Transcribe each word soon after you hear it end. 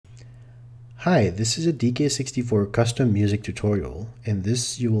Hi, this is a DK64 custom music tutorial. In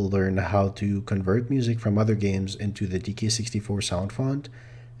this, you will learn how to convert music from other games into the DK64 sound font,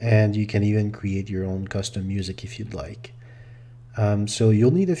 and you can even create your own custom music if you'd like. So you'll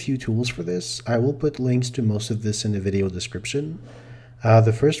need a few tools for this. I will put links to most of this in the video description.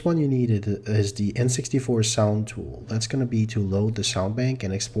 The first one you need is the N64 sound tool. That's going to be to load the sound bank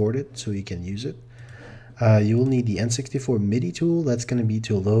and export it so you can use it. You will need the N64 MIDI tool. That's going to be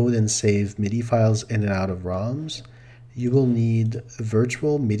to load and save MIDI files in and out of ROMs. You will need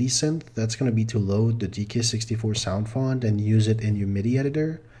virtual MIDI synth. That's going to be to load the DK64 sound font and use it in your MIDI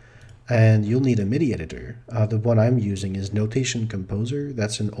editor. And you'll need a MIDI editor. The one I'm using is Notation Composer.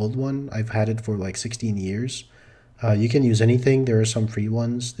 That's an old one. I've had it for like 16 years. You can use anything. There are some free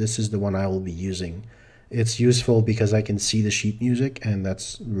ones. This is the one I will be using. It's useful because I can see the sheet music, and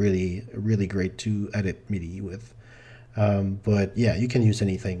that's really great to edit MIDI with. But yeah, you can use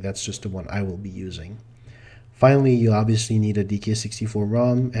anything. That's just the one I will be using. Finally, you obviously need a DK64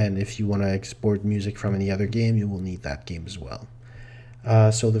 ROM, and if you want to export music from any other game, you will need that game as well.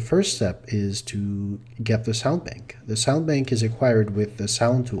 So the first step is to get the sound bank. The sound bank is acquired with the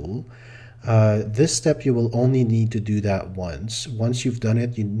sound tool. This step you will only need to do that once. Once you've done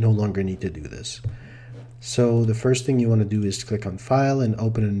it, you no longer need to do this. So the first thing you want to do is click on File and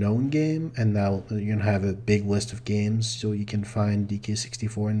open a known game, and now you're going to have a big list of games, so you can find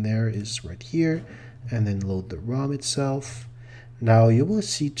DK64 in there is right here, and then load the ROM itself. Now you will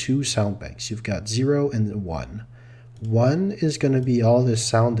see two sound banks. You've got 0 and 1. 1 is going to be all the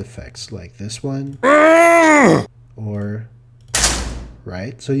sound effects like this one, or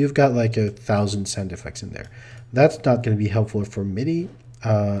right? So you've got like 1,000 sound effects in there. That's not going to be helpful for MIDI.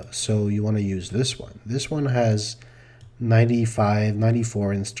 So you want to use this one. This one has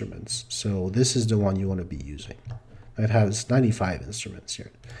 94 instruments. So this is the one you want to be using. It has 95 instruments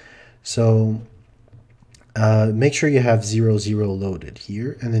here. So make sure you have 00 loaded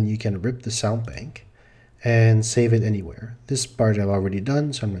here, and then you can rip the sound bank and save it anywhere. This part I've already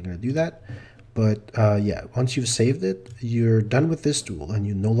done, so I'm not going to do that. But yeah, once you've saved it, you're done with this tool, and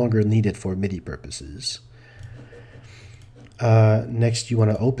you no longer need it for MIDI purposes. Next, you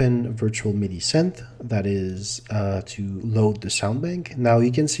want to open Virtual MIDI Synth. That is to load the sound bank. Now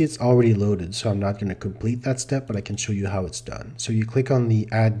you can see it's already loaded, so I'm not going to complete that step, but I can show you how it's done. So you click on the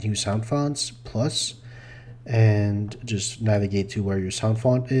Add New Sound Fonts plus, and just navigate to where your sound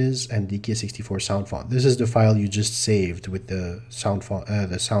font is, and DK64 sound font. This is the file you just saved with the sound font,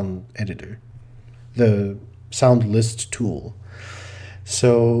 the sound editor, the sound list tool.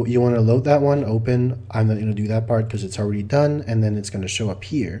 So you want to load that one, open. I'm not going to do that part because it's already done, and then it's going to show up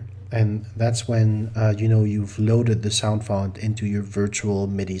here. And that's when you know you've loaded the sound font into your virtual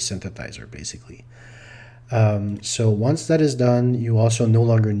MIDI synthesizer, basically. So once that is done, you also no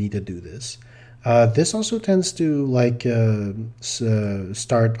longer need to do this. This also tends to like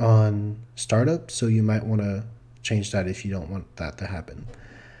start on startup, so you might want to change that if you don't want that to happen.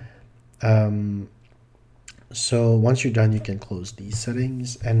 So once you're done, you can close these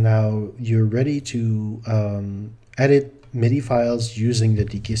settings, and now you're ready to edit MIDI files using the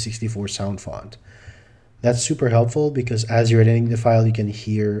DK64 sound font. That's super helpful because as you're editing the file, you can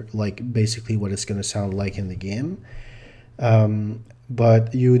hear like basically what it's going to sound like in the game.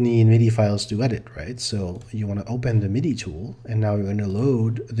 But you need MIDI files to edit, right? So you want to open the MIDI tool, and now you're going to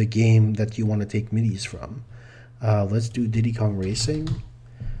load the game that you want to take MIDIs from. Let's do Diddy Kong Racing.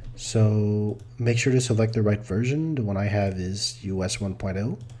 So make sure to select the right version. The one I have is US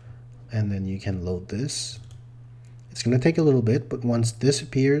 1.0, and then you can load this. It's going to take a little bit, but once this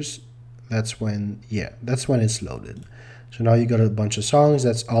appears, that's when it's loaded. So now you got a bunch of songs.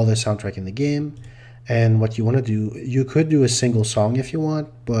 That's all the soundtrack in the game. And what you want to do, you could do a single song if you want,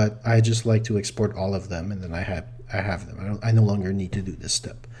 but I just like to export all of them, and then I have them. I no longer need to do this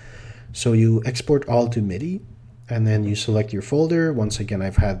step. So you export all to MIDI, and then you select your folder. Once again,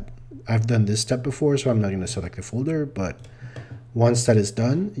 I've done this step before, so I'm not going to select the folder, but once that is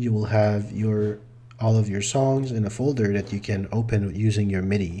done, you will have all of your songs in a folder that you can open using your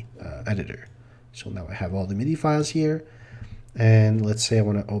MIDI editor. So now I have all the MIDI files here, and let's say I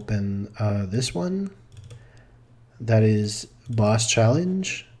want to open this one. That is Boss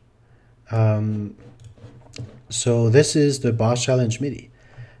Challenge. So this is the Boss Challenge MIDI.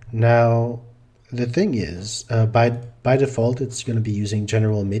 Now, the thing is, by default, it's going to be using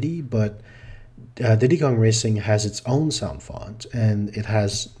general MIDI, but Diddy Kong Racing has its own sound font, and it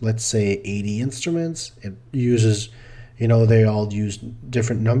has, let's say, 80 instruments. It uses, you know, they all use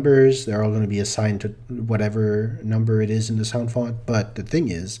different numbers. They're all going to be assigned to whatever number it is in the sound font. But the thing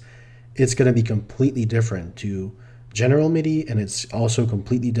is, it's going to be completely different to general MIDI, and it's also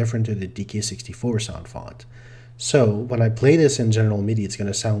completely different to the DK64 sound font. So when I play this in general MIDI, it's going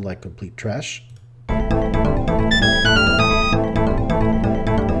to sound like complete trash.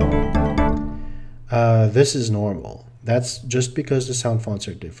 This is normal. That's just because the sound fonts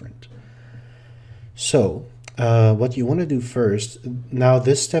are different. So what you want to do first, now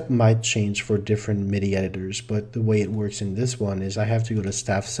this step might change for different MIDI editors, but the way it works in this one is I have to go to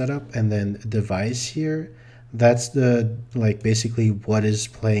staff setup and then device here. That's the, like, basically what is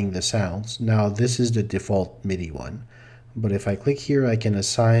playing the sounds. Now this is the default MIDI one, but if I click here, I can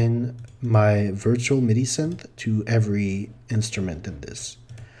assign my virtual MIDI synth to every instrument in this.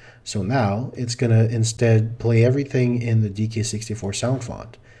 So now it's gonna instead play everything in the DK64 sound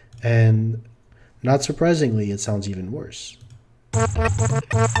font, and not surprisingly, it sounds even worse.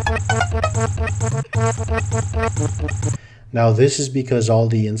 Now this is because all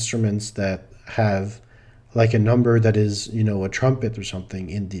the instruments that have like a number that is, you know, a trumpet or something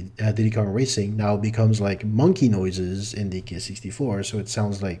in the Diddy Kong Racing now becomes like monkey noises in DK64, so it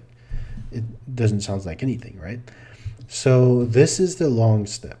sounds like, it doesn't sound like anything, right? So this is the long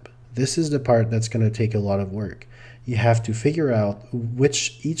step. This is the part that's going to take a lot of work. You have to figure out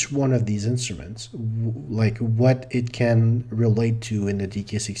which each one of these instruments, like what it can relate to in the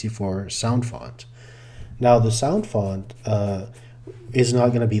DK64 sound font. Now the sound font is not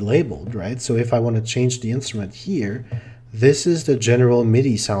going to be labeled, right? So if I want to change the instrument here, this is the general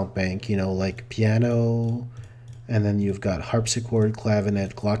MIDI sound bank, you know, like piano, and then you've got harpsichord,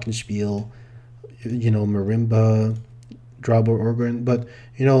 clavinet, glockenspiel, you know, marimba, drawbar organ. But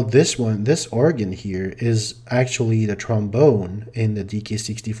you know, this one, this organ here is actually the trombone in the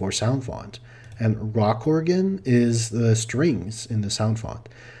DK64 sound font, and rock organ is the strings in the sound font.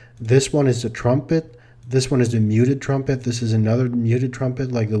 This one is the trumpet. This one is the muted trumpet. This is another muted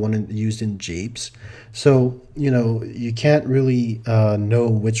trumpet, like the one used in japes. So, you know, you can't really know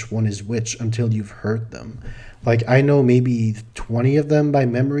which one is which until you've heard them. Like, I know maybe 20 of them by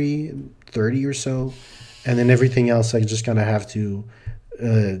memory, 30 or so. And then everything else, I just kind of have to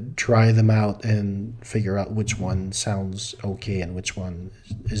try them out and figure out which one sounds okay and which one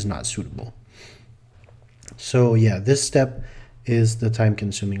is not suitable. So yeah, this step is the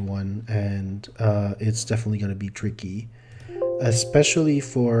time-consuming one, and it's definitely going to be tricky, especially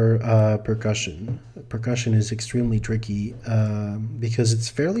for percussion. Percussion is extremely tricky because it's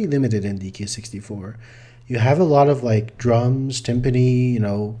fairly limited in DK64. You have a lot of like drums, timpani, you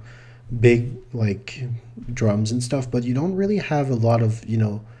know, big like drums and stuff, but you don't really have a lot of, you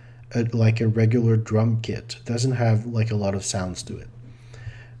know, like a regular drum kit. It doesn't have like a lot of sounds to it.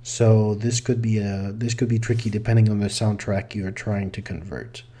 So this could be tricky depending on the soundtrack you're trying to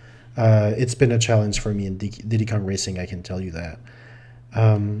convert. It's been a challenge for me in Diddy Kong Racing, I can tell you that.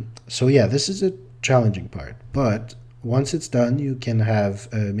 So yeah, this is a challenging part, but once it's done, you can have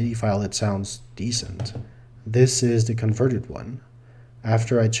a MIDI file that sounds decent. This is the converted one.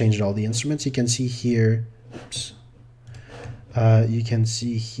 After I changed all the instruments, you can see here, oops, you can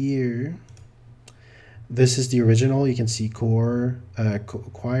see here, this is the original. You can see choir, taiko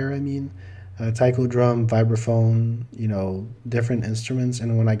drum, vibraphone, you know, different instruments.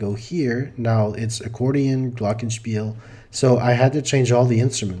 And when I go here, now it's accordion, glockenspiel. So I had to change all the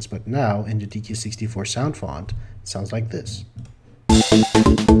instruments, but now in the DK64 sound font, it sounds like this.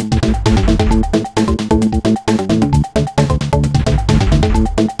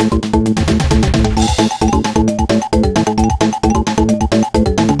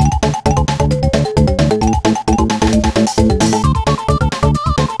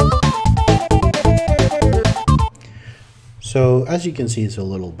 So as you can see, it's a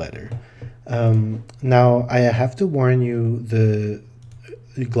little better. Now I have to warn you, the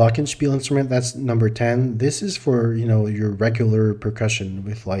glockenspiel instrument, that's number 10. This is for, you know, your regular percussion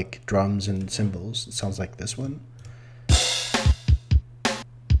with like drums and cymbals. It sounds like this one.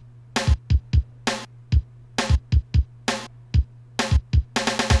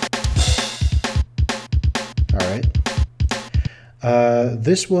 All right.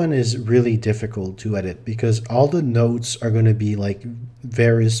 This one is really difficult to edit because all the notes are going to be like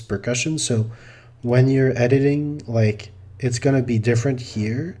various percussion. So when you're editing, like, it's going to be different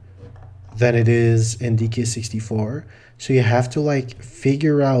here than it is in DK64. So you have to like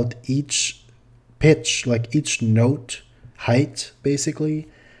figure out each pitch, like each note height basically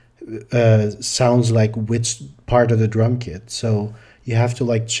sounds like which part of the drum kit. So you have to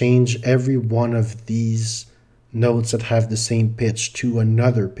like change every one of these notes that have the same pitch to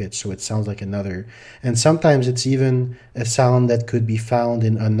another pitch, so it sounds like another. And sometimes it's even a sound that could be found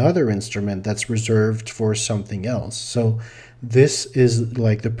in another instrument that's reserved for something else. So This is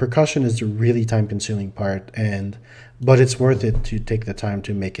like, the percussion is the really time consuming part, but it's worth it to take the time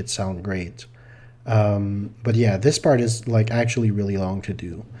to make it sound great. But yeah, this part is like actually really long to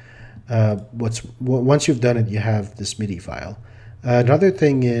do. Once you've done it, you have this MIDI file. Another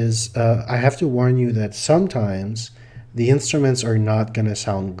thing is, I have to warn you that sometimes the instruments are not going to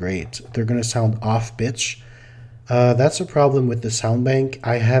sound great. They're going to sound off pitch. That's a problem with the sound bank.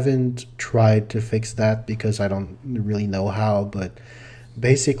 I haven't tried to fix that because I don't really know how, but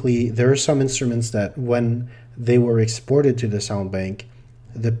basically there are some instruments that when they were exported to the sound bank,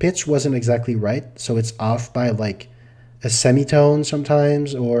 the pitch wasn't exactly right, so it's off by like a semitone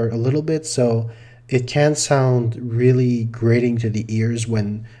sometimes or a little bit, so it can sound really grating to the ears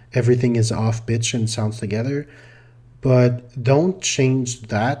when everything is off pitch and sounds together. But don't change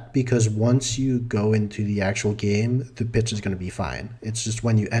that, because once you go into the actual game, the pitch is going to be fine. It's just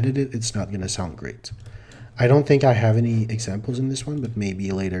when you edit it, it's not going to sound great. I don't think I have any examples in this one, but maybe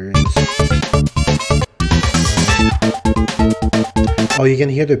later. Oh, you can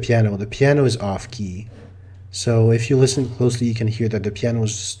hear the piano. The piano is off key. So if you listen closely, you can hear that the piano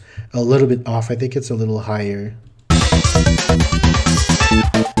is just a little bit off. I think it's a little higher.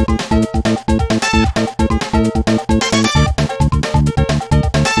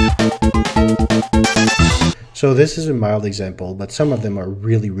 So this is a mild example, but some of them are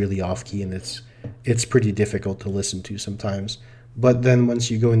really, really off key, and it's pretty difficult to listen to sometimes. But then once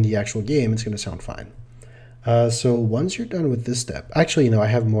you go in the actual game, it's going to sound fine. So once you're done with this step, actually, I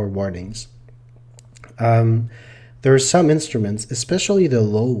have more warnings. There are some instruments, especially the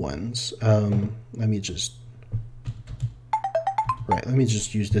low ones. Let me just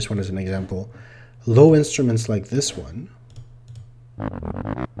use this one as an example. Low instruments like this one,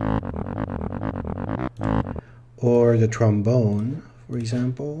 or the trombone, for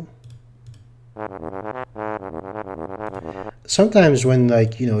example. Sometimes when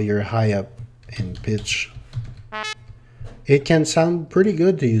you're high up in pitch, it can sound pretty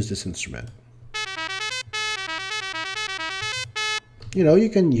good to use this instrument. You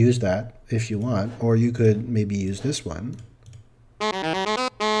can use that if you want, or you could maybe use this one.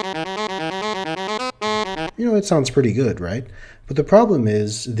 It sounds pretty good, right? But the problem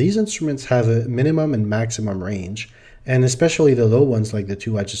is these instruments have a minimum and maximum range, and especially the low ones like the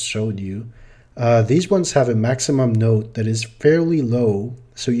two I just showed you. These ones have a maximum note that is fairly low,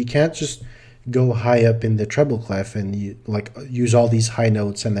 so you can't just go high up in the treble clef and use all these high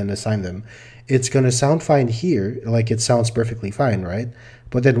notes and then assign them. It's going to sound fine here, like it sounds perfectly fine, right?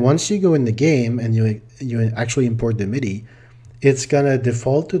 But then once you go in the game and you actually import the MIDI, it's going to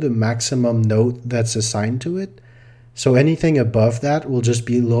default to the maximum note that's assigned to it. So anything above that will just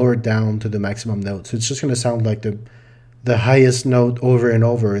be lowered down to the maximum note. So it's just going to sound like the highest note over and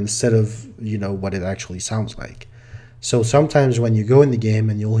over instead of what it actually sounds like. So sometimes when you go in the game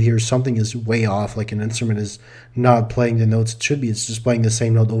and you'll hear something is way off, like an instrument is not playing the notes it should be, it's just playing the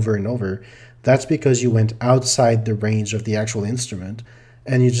same note over and over. That's because you went outside the range of the actual instrument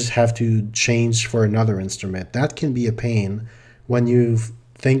and you just have to change for another instrument. That can be a pain when you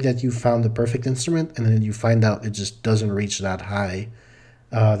think that you found the perfect instrument and then you find out it just doesn't reach that high.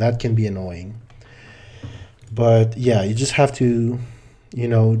 That can be annoying. But yeah, you just have to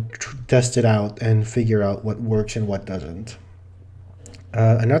test it out and figure out what works and what doesn't.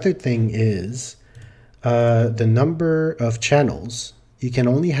 Another thing is the number of channels. You can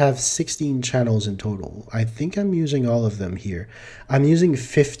only have 16 channels in total. I think I'm using all of them here. I'm using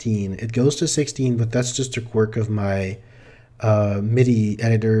 15. It goes to 16, but that's just a quirk of my MIDI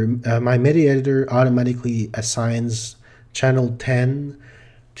editor. My MIDI editor automatically assigns channel 10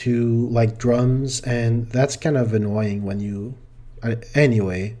 to drums, and that's kind of annoying when you...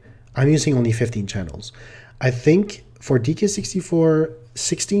 Anyway, I'm using only 15 channels. I think for DK64,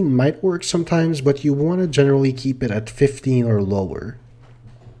 16 might work sometimes, but you want to generally keep it at 15 or lower,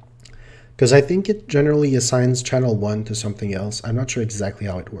 because I think it generally assigns channel 1 to something else. I'm not sure exactly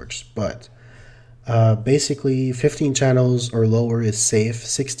how it works, but basically 15 channels or lower is safe.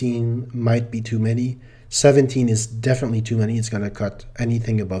 16 might be too many. 17 is definitely too many. It's going to cut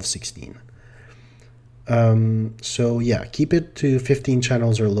anything above 16. So yeah, keep it to 15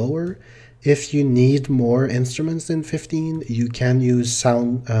 channels or lower. If you need more instruments than 15, you can use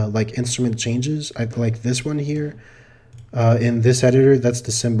sound instrument changes. Like this one here. In this editor, that's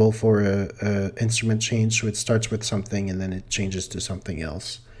the symbol for a instrument change. So it starts with something and then it changes to something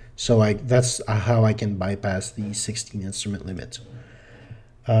else. So that's how I can bypass the 16 instrument limit.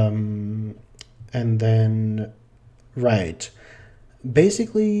 And then, right.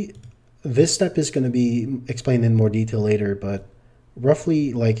 Basically, this step is going to be explained in more detail later, but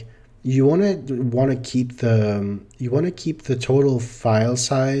roughly you want to keep the total file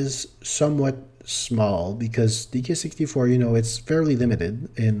size somewhat small because DK64, it's fairly limited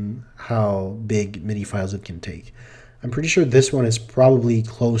in how big MIDI files it can take. I'm pretty sure this one is probably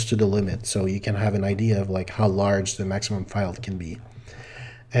close to the limit, so you can have an idea of like how large the maximum file can be.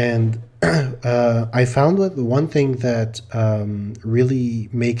 And I found that the one thing that really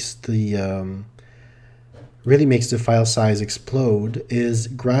makes the file size explode is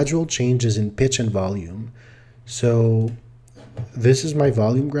gradual changes in pitch and volume. So this is my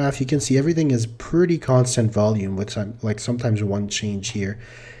volume graph. You can see everything is pretty constant volume with like sometimes one change here.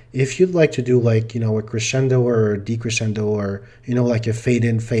 If you'd like to do like, a crescendo or a decrescendo or, like a fade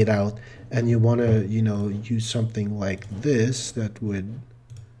in, fade out, and you want to, use something like this that would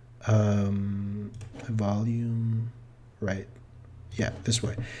volume, right? Yeah, this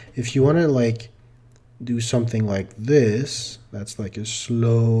way. If you want to like do something like this, that's like a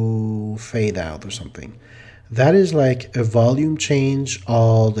slow fade out or something. That is like a volume change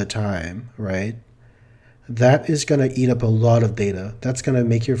all the time, right? That is going to eat up a lot of data. That's going to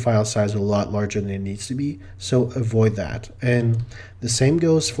make your file size a lot larger than it needs to be. So avoid that. And the same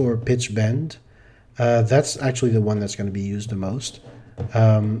goes for pitch bend. That's actually the one that's going to be used the most.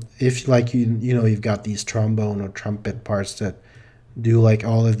 If like you've got these trombone or trumpet parts that do like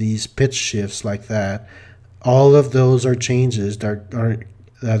all of these pitch shifts like that, all of those are changes that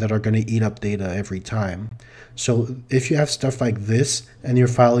are going to eat up data every time. So if you have stuff like this and your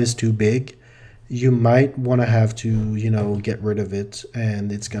file is too big, you might want to have to get rid of it, and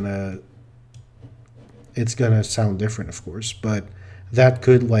it's gonna sound different, of course, but that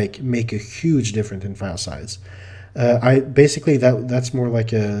could like make a huge difference in file size. I basically that's more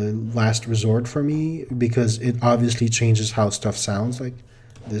like a last resort for me because it obviously changes how stuff sounds, like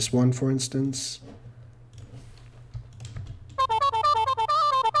this one for instance.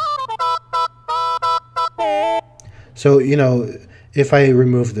 So if I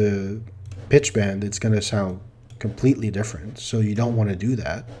remove the pitch bend, it's going to sound completely different, so you don't want to do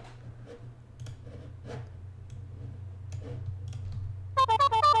that.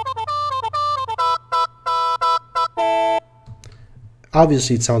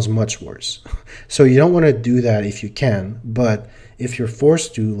 Obviously it sounds much worse. So you don't want to do that if you can, but if you're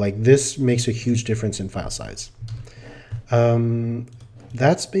forced to, like, this makes a huge difference in file size.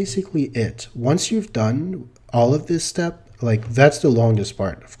 That's basically it. Once you've done all of this step, like, that's the longest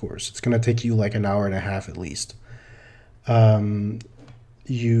part, of course. It's going to take you like an hour and a half at least. You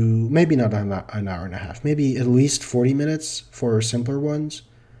maybe not an hour and a half, maybe at least 40 minutes for simpler ones,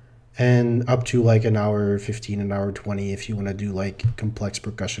 and up to like an hour 15, an hour 20 if you want to do like complex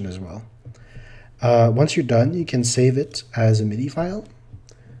percussion as well. Once you're done, you can save it as a MIDI file.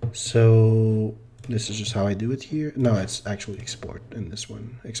 So this is just how I do it here. No, it's actually export in this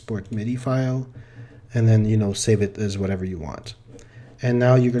one. Export MIDI file, and then save it as whatever you want. And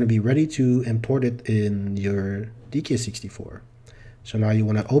now you're going to be ready to import it in your DK64. So now you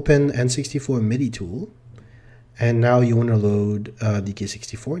want to open N64 MIDI tool, and now you want to load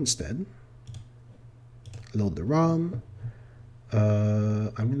DK64 instead. Load the ROM.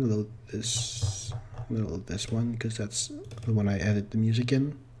 I'm going to load this. I'm going to load this one because that's the one I edit the music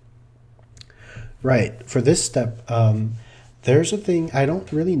in. Right, for this step, there's a thing, I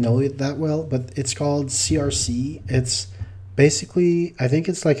don't really know it that well, but it's called CRC. It's basically, I think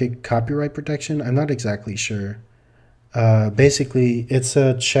it's like a copyright protection. I'm not exactly sure. Basically, it's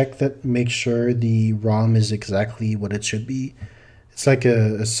a check that makes sure the ROM is exactly what it should be. It's like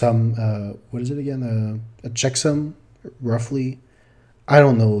a sum, what is it again? A checksum, roughly. I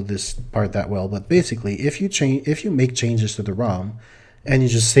don't know this part that well, but basically, if you make changes to the ROM and you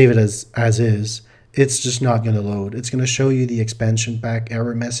just save it as is, it's just not going to load. It's going to show you the expansion pack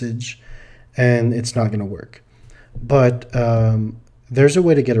error message, and it's not going to work. But there's a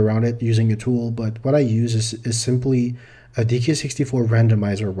way to get around it using a tool, but what I use is simply a DK64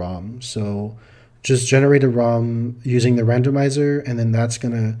 randomizer ROM. So just generate a ROM using the randomizer, and then that's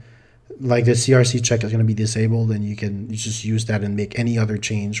going to, like, the CRC check is going to be disabled, and you just use that and make any other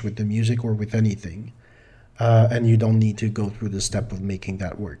change with the music or with anything. And you don't need to go through the step of making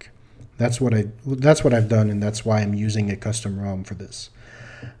that work. That's what I've done, and that's why I'm using a custom ROM for this.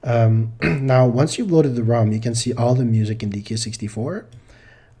 Now, once you've loaded the ROM, you can see all the music in DK64.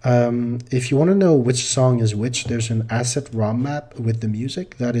 If you want to know which song is which, there's an asset ROM map with the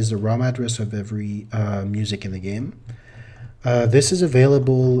music. That is the ROM address of every music in the game. This is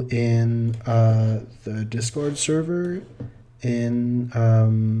available in the Discord server,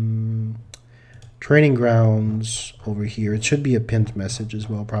 in training grounds over here. It should be a pinned message as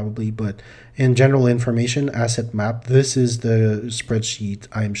well, probably, but in general information, asset map, this is the spreadsheet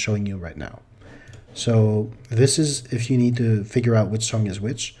I'm showing you right now. So this is if you need to figure out which song is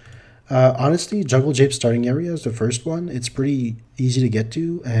which. Honestly, Jungle Jape starting area is the first one. It's pretty easy to get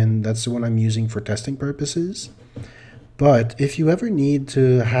to, and that's the one I'm using for testing purposes. But if you ever need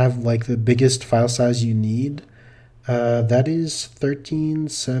to have like the biggest file size you need, that is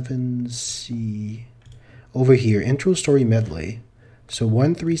 137C over here, intro story medley. So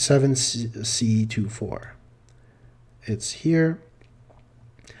 137C24. It's here.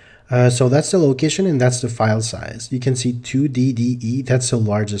 So that's the location and that's the file size. You can see 2DDE, that's the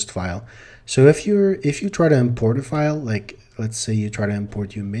largest file. So if you try to import a file, like let's say you try to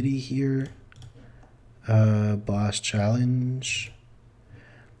import your MIDI here, boss challenge.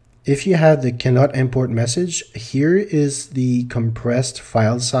 If you have the cannot import message, here is the compressed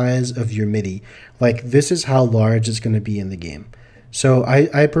file size of your MIDI. Like this is how large it's going to be in the game. So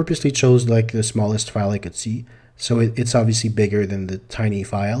I purposely chose like the smallest file I could see. So it's obviously bigger than the tiny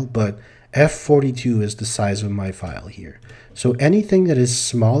file, but F42 is the size of my file here. So anything that is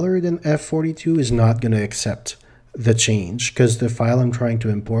smaller than F42 is not going to accept the change because the file I'm trying to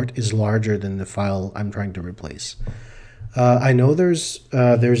import is larger than the file I'm trying to replace. I know there's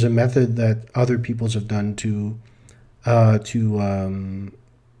a method that other peoples have done to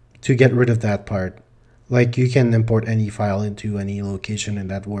get rid of that part. Like you can import any file into any location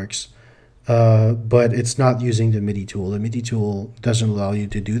and that works. But it's not using the MIDI tool. The MIDI tool doesn't allow you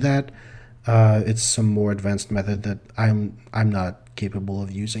to do that. It's some more advanced method that I'm not capable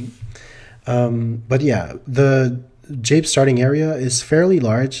of using. But yeah, the Jape starting area is fairly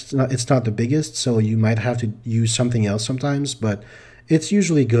large. It's not the biggest, so you might have to use something else sometimes, but it's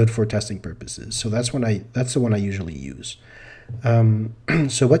usually good for testing purposes. So that's the one I usually use.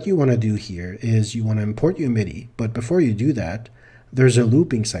 So what you want to do here is you want to import your MIDI, but before you do that, there's a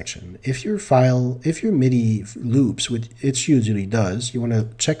looping section. If your MIDI loops, which it usually does, you want to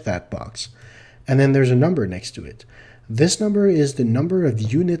check that box. And then there's a number next to it. This number is the number of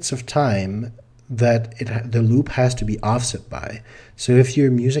units of time that the loop has to be offset by. So if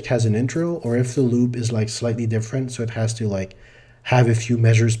your music has an intro, or if the loop is like slightly different, so it has to like have a few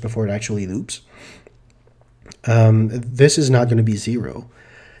measures before it actually loops, this is not going to be 0.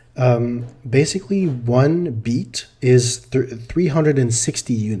 Basically, one beat is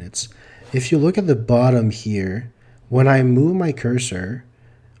 360 units. If you look at the bottom here, when I move my cursor,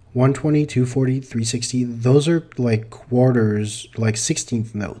 120, 240, 360, those are like quarters, like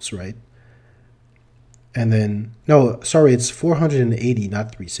 16th notes, right? And then, no, sorry, it's 480,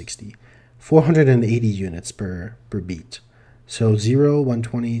 not 360. 480 units per beat. So 0,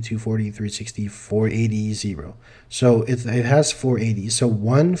 120, 240, 360, 480, 0. So it has 480. So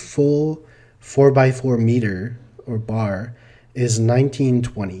one full 4x4 meter or bar is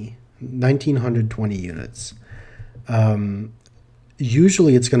 1920 units.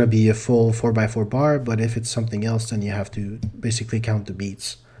 Usually it's going to be a full 4x4 bar, but if it's something else, then you have to basically count the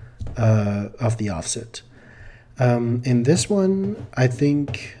beats of the offset. In this one, I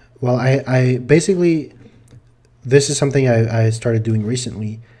think, well, I basically, this is something I started doing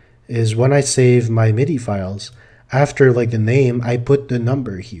recently, is when I save my MIDI files, after like the name, I put the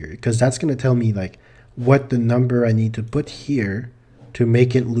number here, because that's going to tell me like what the number I need to put here to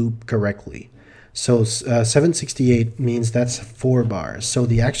make it loop correctly. So 768 means that's 4 bars. So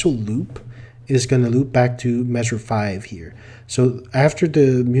the actual loop is going to loop back to measure 5 here. So after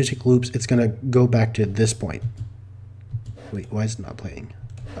the music loops, it's going to go back to this point. Wait, why is it not playing?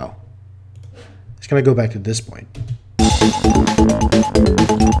 Oh. It's going to go back to this point.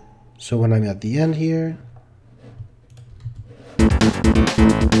 So when I'm at the end here, and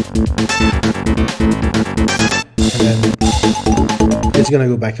then it's going to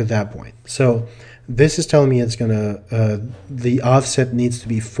go back to that point. So this is telling me it's going to, the offset needs to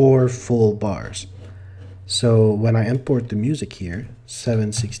be 4 full bars. So when I import the music here,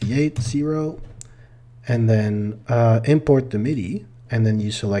 768, 0, and then import the MIDI, and then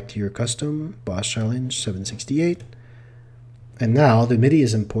you select your custom boss challenge 768, and now the MIDI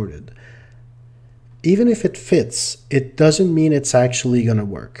is imported. Even if it fits, it doesn't mean it's actually going to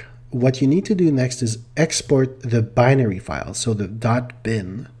work. What you need to do next is export the binary file, so the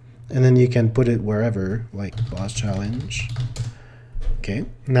 .bin, and then you can put it wherever, like boss challenge. Okay,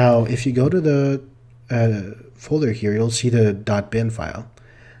 now if you go to the folder here, you'll see the .bin file.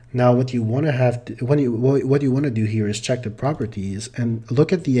 Now what you want to have to, what you want to do here is check the properties and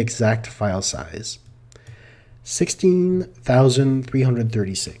look at the exact file size.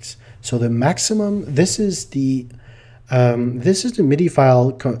 16,336. So the maximum, this is the This is the MIDI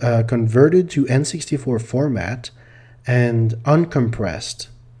file converted to N64 format and uncompressed.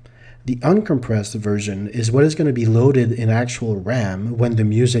 The uncompressed version is what is going to be loaded in actual RAM when the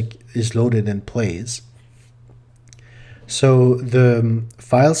music is loaded and plays. So the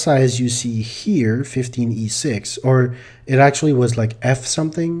file size you see here, 15E6, or it actually was like F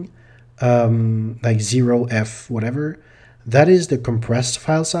something, like 0F whatever, that is the compressed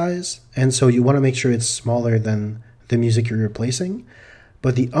file size. And so you want to make sure it's smaller than the music you're replacing.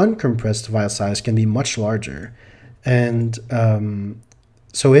 But the uncompressed file size can be much larger. And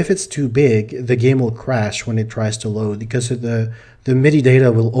so if it's too big, the game will crash when it tries to load because the MIDI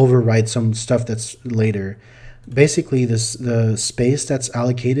data will overwrite some stuff that's later. Basically, the space that's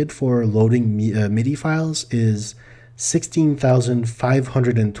allocated for loading MIDI files is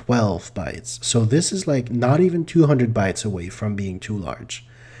 16,512 bytes. So this is like not even 200 bytes away from being too large,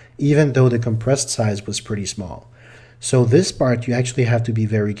 even though the compressed size was pretty small. So this part, you actually have to be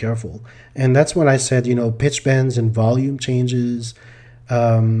very careful. And that's when I said, you know, pitch bends and volume changes,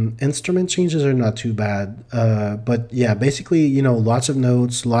 instrument changes are not too bad. But yeah, basically, you know, lots of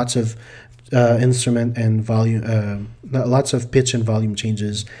notes, lots of instrument and volume, lots of pitch and volume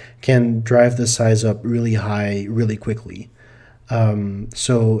changes can drive the size up really high really quickly.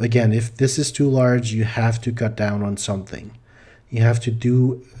 So again, if this is too large, you have to cut down on something. You have to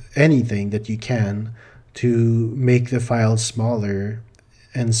do anything that you can to make the file smaller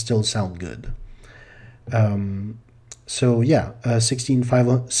and still sound good. So yeah,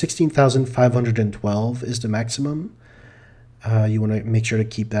 16,512 is the maximum. You want to make sure to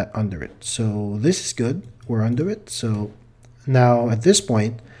keep that under it. So this is good. We're under it. So now at this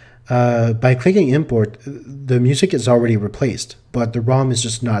point, by clicking import, the music is already replaced, but the ROM is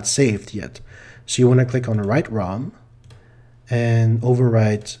just not saved yet. So you want to click on the right ROM and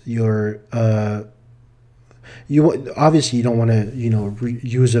overwrite your. Obviously you don't want to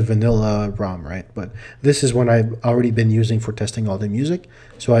use a vanilla ROM, right? But this is one I've already been using for testing all the music.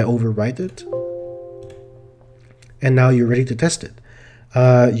 So I overwrite it. And now you're ready to test it.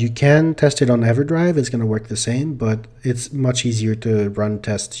 You can test it on EverDrive. It's going to work the same, but it's much easier to run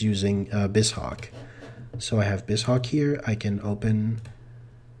tests using BizHawk. So I have BizHawk here. I can open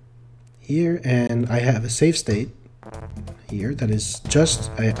here, and I have a save state here that is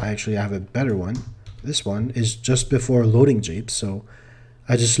just, I actually have a better one. This one is just before loading japes. So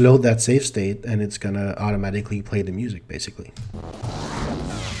I just load that save state, and it's going to automatically play the music, basically.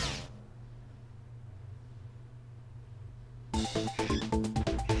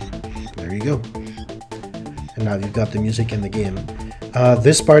 There you go. And now you've got the music in the game.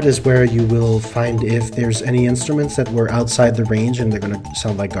 This part is where you will find if there's any instruments that were outside the range and they're going to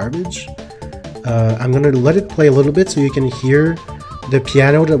sound like garbage. I'm going to let it play a little bit so you can hear the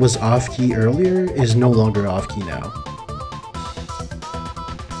piano that was off key earlier is no longer off key now.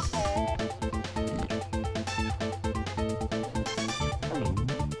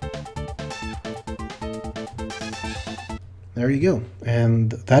 There you go.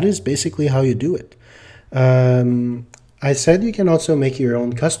 And that is basically how you do it. I said you can also make your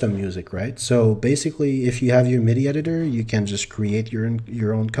own custom music, right? So basically, if you have your MIDI editor, you can just create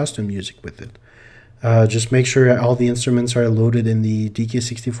your own custom music with it. Just make sure all the instruments are loaded in the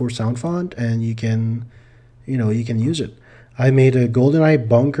DK64 sound font, and you can use it. I made a GoldenEye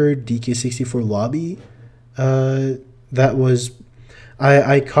Bunker DK64 lobby. That was,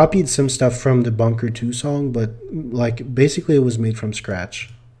 I copied some stuff from the Bunker 2 song, but like basically it was made from scratch.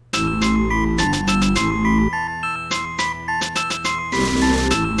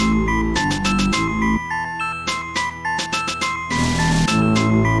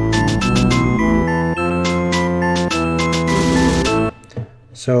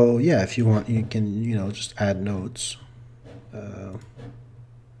 So yeah, if you want, you can, just add notes.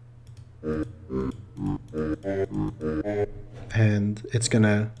 And it's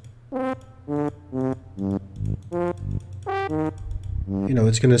gonna,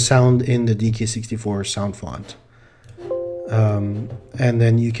 it's gonna sound in the DK64 sound font. And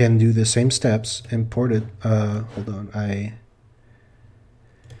then you can do the same steps, import it. Hold on,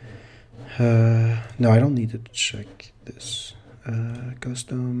 no, I don't need to check this.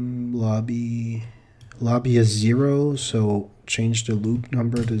 Custom lobby is 0, so change the loop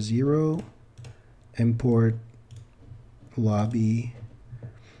number to 0. Import lobby.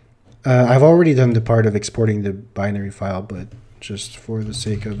 I've already done the part of exporting the binary file, but just for the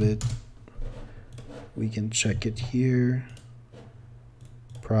sake of it, we can check it here.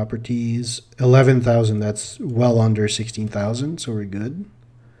 Properties, 11,000, that's well under 16,000, so we're good.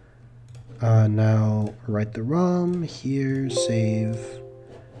 Now write the ROM here, save.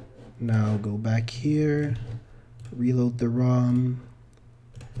 Now go back here, reload the ROM,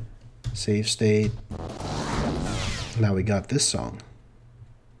 save state. Now we got this song.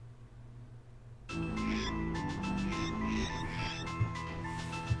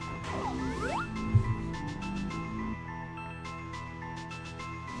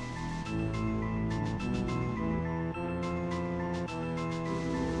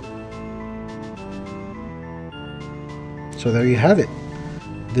 So there you have it.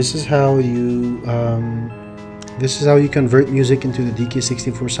 This is how you convert music into the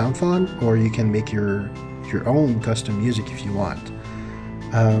DK64 sound font, or you can make your own custom music if you want.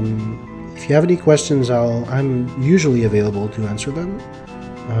 If you have any questions, I'm usually available to answer them.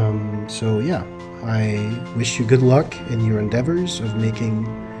 So yeah, I wish you good luck in your endeavors of making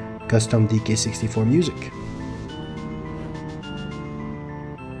custom DK64 music.